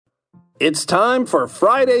It's time for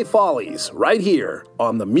Friday Follies, right here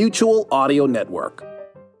on the Mutual Audio Network.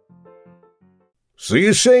 So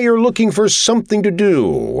you say you're looking for something to do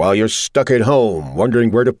while you're stuck at home,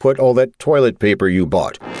 wondering where to put all that toilet paper you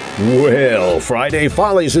bought. Well, Friday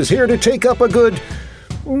Follies is here to take up a good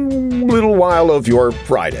little while of your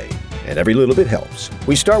Friday. And every little bit helps.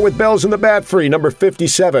 We start with Bells in the Bat Free, number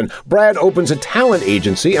 57. Brad opens a talent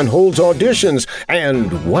agency and holds auditions.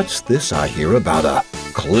 And what's this I hear about a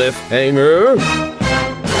cliffhanger?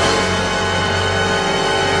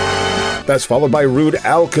 That's followed by Rude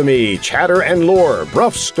Alchemy, Chatter and Lore,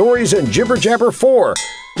 Bruff Stories, and Jibber Jabber 4.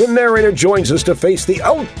 The narrator joins us to face the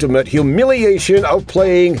ultimate humiliation of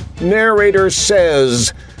playing Narrator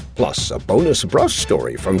Says, plus a bonus Bruff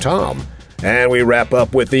story from Tom. And we wrap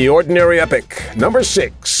up with the ordinary epic, number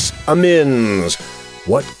 6, Amends.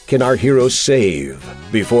 What can our heroes save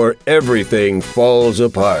before everything falls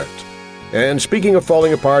apart? And speaking of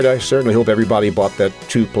falling apart, I certainly hope everybody bought that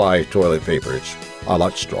 2-ply toilet paper. It's a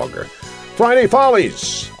lot stronger. Friday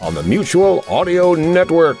Follies on the Mutual Audio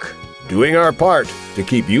Network, doing our part to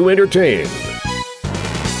keep you entertained.